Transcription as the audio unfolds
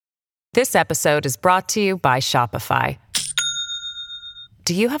This episode is brought to you by Shopify.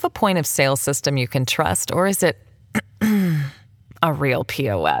 Do you have a point of sale system you can trust, or is it a real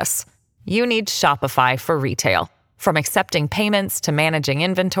POS? You need Shopify for retail. From accepting payments to managing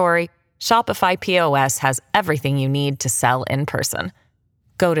inventory, Shopify POS has everything you need to sell in person.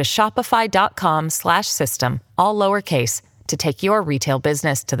 Go to shopify.com/system, all lowercase, to take your retail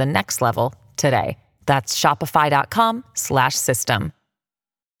business to the next level today. That's shopify.com/system.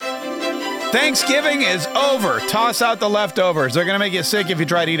 Thanksgiving is over. Toss out the leftovers. They're going to make you sick if you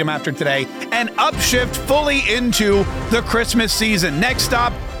try to eat them after today. And upshift fully into the Christmas season. Next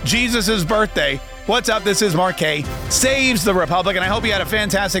stop, Jesus' birthday. What's up? This is Mark K. Saves the Republic, and I hope you had a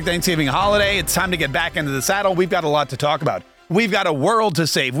fantastic Thanksgiving holiday. It's time to get back into the saddle. We've got a lot to talk about. We've got a world to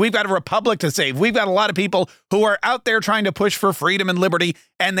save. We've got a republic to save. We've got a lot of people who are out there trying to push for freedom and liberty,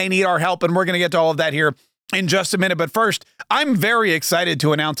 and they need our help, and we're going to get to all of that here in just a minute. But first, I'm very excited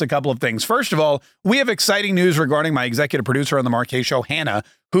to announce a couple of things. First of all, we have exciting news regarding my executive producer on the Mark K Show, Hannah,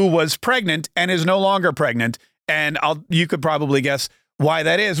 who was pregnant and is no longer pregnant. And you could probably guess why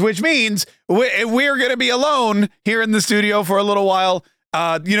that is, which means we're going to be alone here in the studio for a little while,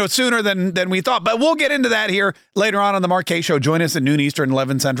 sooner than we thought. But we'll get into that here later on the Mark K Show. Join us at noon Eastern,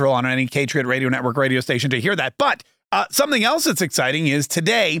 11 Central on any Patriot Radio Network radio station to hear that. But something else that's exciting is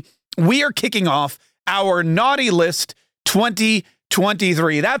today we are kicking off our Naughty List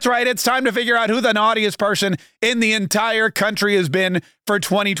 2023. That's right. It's time to figure out who the naughtiest person in the entire country has been for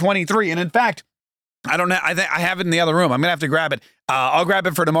 2023. And in fact, I don't know. I have it in the other room. I'm going to have to grab it. I'll grab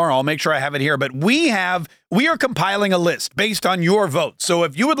it for tomorrow. I'll make sure I have it here. But we are compiling a list based on your votes. So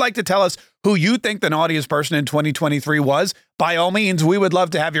if you would like to tell us who you think the naughtiest person in 2023 was, by all means, we would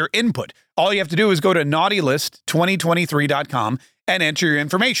love to have your input. All you have to do is go to naughtylist2023.com and enter your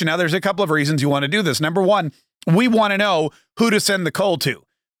information. Now, there's a couple of reasons you want to do this. Number one, we want to know who to send the coal to.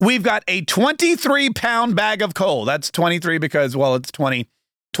 We've got a 23-pound bag of coal. That's 23 because, well, it's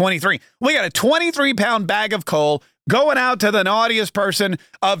 2023. We got a 23-pound bag of coal going out to the naughtiest person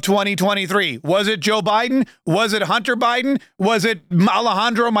of 2023. Was it Joe Biden? Was it Hunter Biden? Was it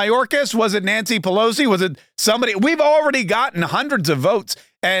Alejandro Mayorkas? Was it Nancy Pelosi? Was it somebody? We've already gotten hundreds of votes,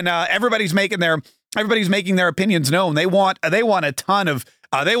 and everybody's making their opinions known. They want a ton of.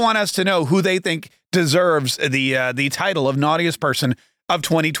 They want us to know who they think deserves the title of naughtiest person of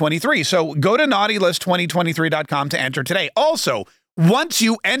 2023. So go to naughtylist2023.com to enter today. Also, once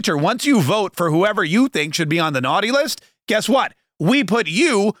you vote for whoever you think should be on the naughty list, guess what? We put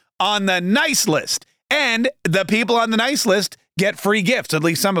you on the nice list, and the people on the nice list get free gifts. At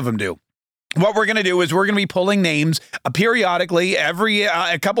least some of them do. What we're going to do is we're going to be pulling names periodically every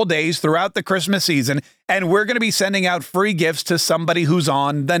a couple days throughout the Christmas season, and we're going to be sending out free gifts to somebody who's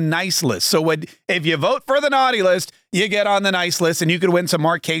on the nice list. So if you vote for the naughty list, you get on the nice list, and you could win some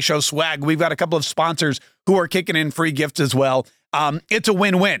Mark K Show swag. We've got a couple of sponsors who are kicking in free gifts as well. It's a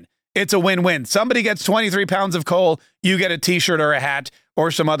win-win. It's a win-win. Somebody gets 23 pounds of coal, you get a t-shirt or a hat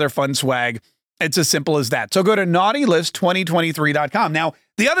or some other fun swag. It's as simple as that. So go to naughtylist2023.com. Now,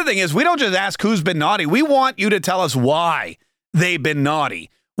 the other thing is we don't just ask who's been naughty. We want you to tell us why they've been naughty.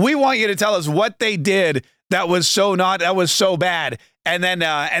 We want you to tell us what they did that was so bad. And then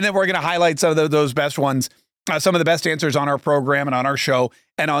we're going to highlight some of those best ones, some of the best answers on our program and on our show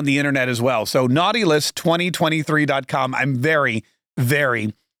and on the internet as well. So naughtylist2023.com. I'm very,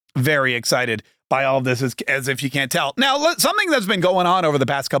 very, very excited by all of this, as if you can't tell. Now, something that's been going on over the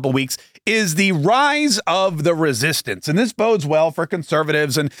past couple weeks is the rise of the resistance. And this bodes well for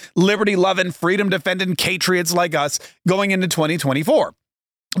conservatives and liberty-loving, freedom-defending patriots like us going into 2024.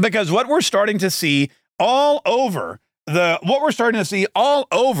 Because what we're starting to see all over the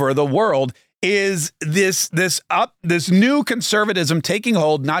world is this new conservatism taking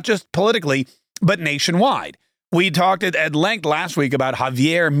hold, not just politically, but nationwide. We talked at length last week about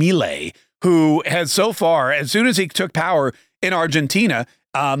Javier Milei, who has so far, as soon as he took power in Argentina,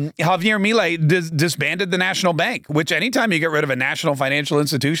 Javier Milei disbanded the national bank, which anytime you get rid of a national financial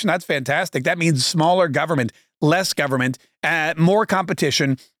institution, that's fantastic. That means smaller government, less government, more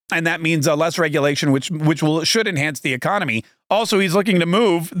competition, and that means less regulation, which should enhance the economy. Also, he's looking to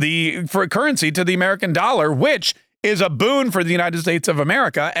move for currency to the American dollar, which is a boon for the United States of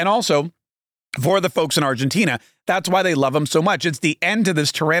America and also for the folks in Argentina. That's why they love him so much. It's the end to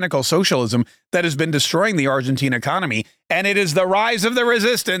this tyrannical socialism that has been destroying the Argentine economy. And it is the rise of the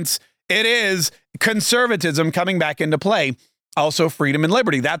resistance. It is conservatism coming back into play. Also freedom and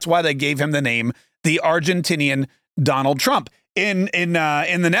liberty. That's why they gave him the name, the Argentinian Donald Trump. In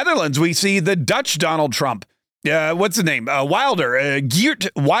the Netherlands, we see the Dutch Donald Trump. What's the name? Geert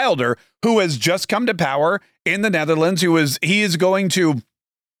Wilder, who has just come to power in the Netherlands. He is going to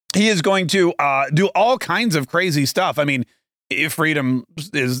he is going to do all kinds of crazy stuff. I mean, freedom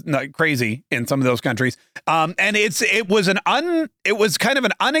is not crazy in some of those countries. And it was kind of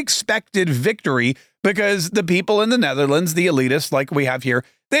an unexpected victory because the people in the Netherlands, the elitists like we have here,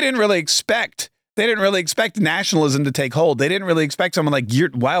 they didn't really expect nationalism to take hold. They didn't really expect someone like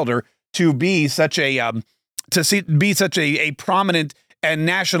Geert Wilder to be such a prominent and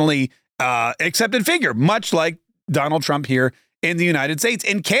nationally accepted figure, much like Donald Trump here in the United States.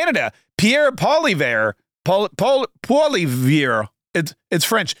 In Canada, Pierre Poilievre, Poilievre, it's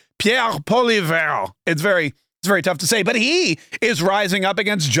French, Pierre Poilievre. It's very tough to say, but he is rising up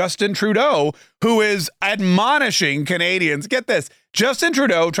against Justin Trudeau, who is admonishing Canadians. Get this. Justin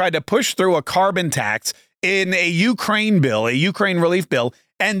Trudeau tried to push through a carbon tax in a Ukraine relief bill.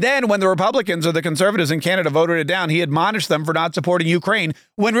 And then when the Republicans or the Conservatives in Canada voted it down, he admonished them for not supporting Ukraine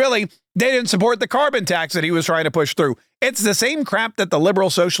when really they didn't support the carbon tax that he was trying to push through. It's the same crap that the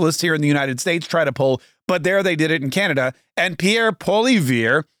liberal socialists here in the United States try to pull, but there they did it in Canada. And Pierre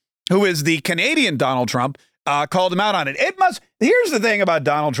Poilievre, who is the Canadian Donald Trump, called him out on it. Here's the thing about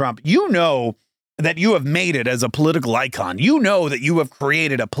Donald Trump. You know that you have made it as a political icon. You know that you have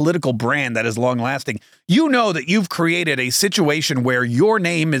created a political brand that is long lasting. You know that you've created a situation where your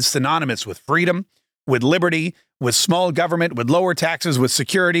name is synonymous with freedom, with liberty, with small government, with lower taxes, with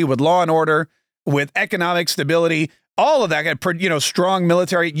security, with law and order, with economic stability, all of that, strong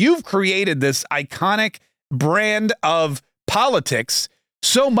military. You've created this iconic brand of politics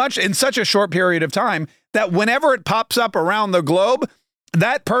so much in such a short period of time that whenever it pops up around the globe,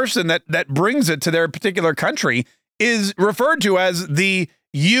 that person that brings it to their particular country is referred to as the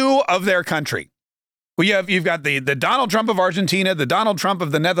you of their country. Well, you've got the Donald Trump of Argentina, the Donald Trump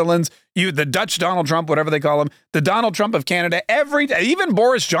of the Netherlands, the Dutch Donald Trump, whatever they call him, the Donald Trump of Canada. Even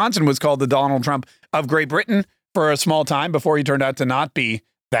Boris Johnson was called the Donald Trump of Great Britain for a small time before he turned out to not be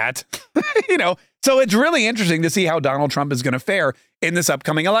that. So it's really interesting to see how Donald Trump is going to fare in this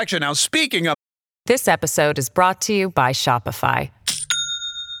upcoming election. Now, speaking of, This episode is brought to you by Shopify.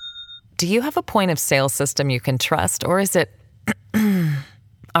 Do you have a point of sale system you can trust, or is it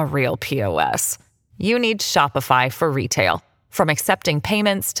a real POS? You need Shopify for retail. From accepting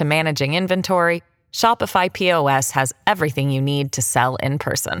payments to managing inventory, Shopify POS has everything you need to sell in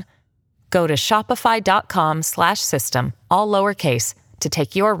person. Go to shopify.com/system, all lowercase, to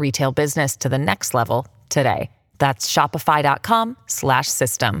take your retail business to the next level today. That's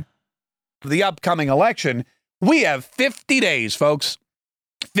shopify.com/system. the upcoming election, we have 50 days, folks.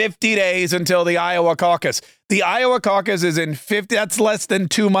 50 days until the Iowa caucus. The Iowa caucus is in 50, that's less than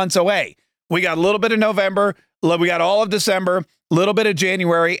 2 months away. We got a little bit of November, we got all of December, a little bit of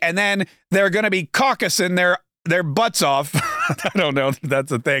January, and then they're going to be caucusing their butts off. I don't know if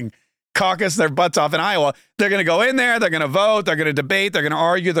that's a thing. Caucus their butts off in Iowa. They're going to go in there, they're going to vote, they're going to debate, they're going to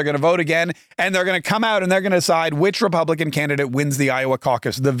argue, they're going to vote again, and they're going to come out and they're going to decide which Republican candidate wins the Iowa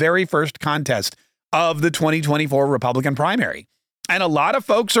caucus, the very first contest of the 2024 Republican primary. And a lot of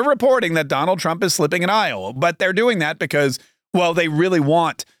folks are reporting that Donald Trump is slipping in Iowa, but they're doing that because, well, they really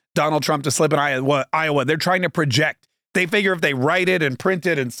want Donald Trump to slip in Iowa. They're trying to project. They figure if they write it and print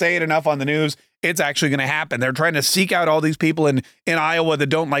it and say it enough on the news, it's actually going to happen. They're trying to seek out all these people in Iowa that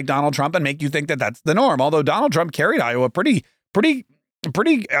don't like Donald Trump and make you think that that's the norm. Although Donald Trump carried Iowa pretty,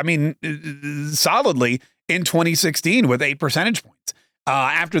 solidly in 2016 with 8 percentage points.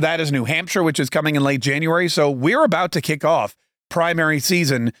 After that is New Hampshire, which is coming in late January. So we're about to kick off primary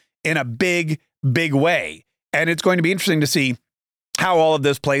season in a big, big way. And it's going to be interesting to see how all of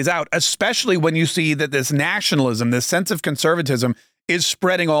this plays out, especially when you see that this nationalism, this sense of conservatism is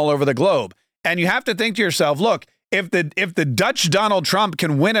spreading all over the globe. And you have to think to yourself, look, if the Dutch Donald Trump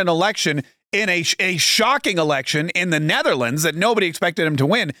can win an election in a shocking election in the Netherlands that nobody expected him to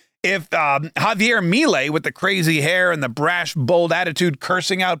win, if Javier Milei with the crazy hair and the brash, bold attitude,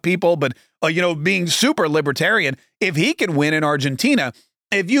 cursing out people, but being super libertarian, if he can win in Argentina,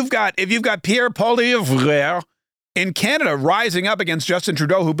 if you've got Pierre Poilievre in Canada rising up against Justin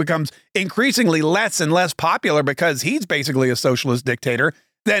Trudeau, who becomes increasingly less and less popular because he's basically a socialist dictator,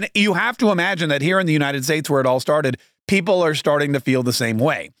 then you have to imagine that here in the United States, where it all started, people are starting to feel the same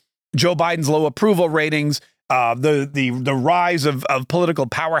way. Joe Biden's low approval ratings, the rise of political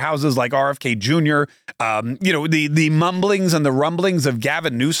powerhouses like RFK Jr., the mumblings and the rumblings of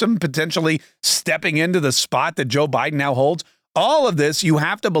Gavin Newsom potentially stepping into the spot that Joe Biden now holds. All of this, you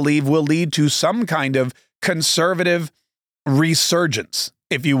have to believe, will lead to some kind of conservative resurgence,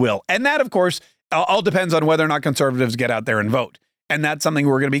 if you will. And that, of course, all depends on whether or not conservatives get out there and vote. And that's something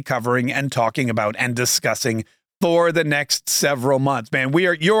we're going to be covering and talking about and discussing for the next several months. Man,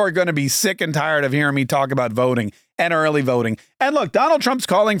 you're going to be sick and tired of hearing me talk about voting and early voting. And look, Donald Trump's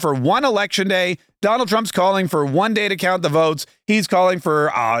calling for one election day. Donald Trump's calling for one day to count the votes. He's calling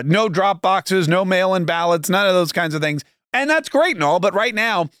for no drop boxes, no mail-in ballots, none of those kinds of things. And that's great and all, but right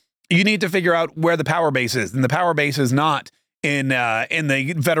now you need to figure out where the power base is. And the power base is not in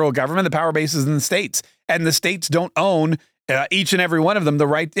the federal government. The power base is in the states. And the states don't own each and every one of them the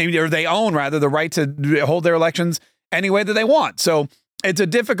right, or they own rather the right to hold their elections any way that they want. So it's a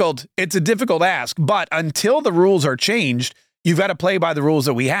difficult ask, but until the rules are changed, you've got to play by the rules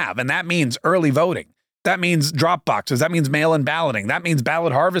that we have. And that means early voting. That means drop boxes. That means mail-in balloting. That means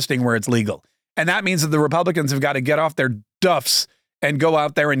ballot harvesting where it's legal. And that means that the Republicans have got to get off their duffs and go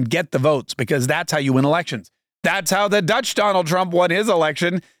out there and get the votes, because that's how you win elections. That's how the Dutch Donald Trump won his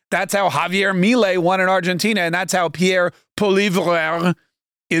election. That's how Javier Milei won in Argentina. And that's how Pierre Poilievre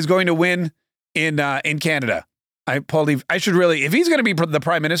is going to win in Canada. I should really, if he's going to be the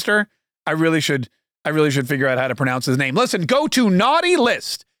prime minister, I really should figure out how to pronounce his name. Listen, go to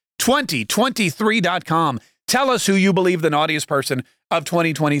naughtylist2023.com. Tell us who you believe the naughtiest person of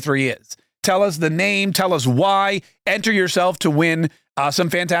 2023 is. Tell us the name. Tell us why. Enter yourself to win some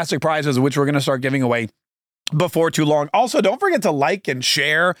fantastic prizes, which we're going to start giving away before too long. Also, don't forget to like and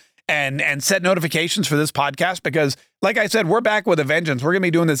share and set notifications for this podcast, because like I said, we're back with a vengeance. We're going to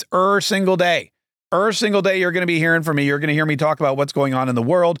be doing this single day. Single day, you're going to be hearing from me. You're going to hear me talk about what's going on in the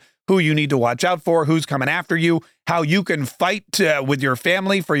world, who you need to watch out for, who's coming after you, how you can fight with your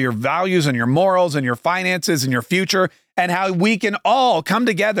family for your values and your morals and your finances and your future, and how we can all come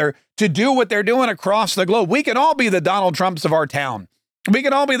together to do what they're doing across the globe. We can all be the Donald Trumps of our town. We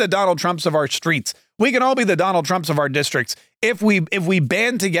can all be the Donald Trumps of our streets. We can all be the Donald Trumps of our districts if we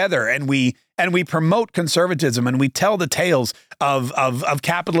band together and we promote conservatism and we tell the tales of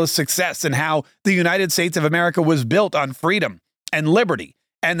capitalist success and how the United States of America was built on freedom and liberty,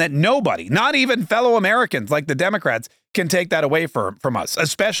 and that nobody, not even fellow Americans like the Democrats, can take that away from us,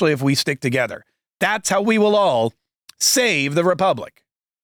 especially if we stick together. That's how we will all save the republic.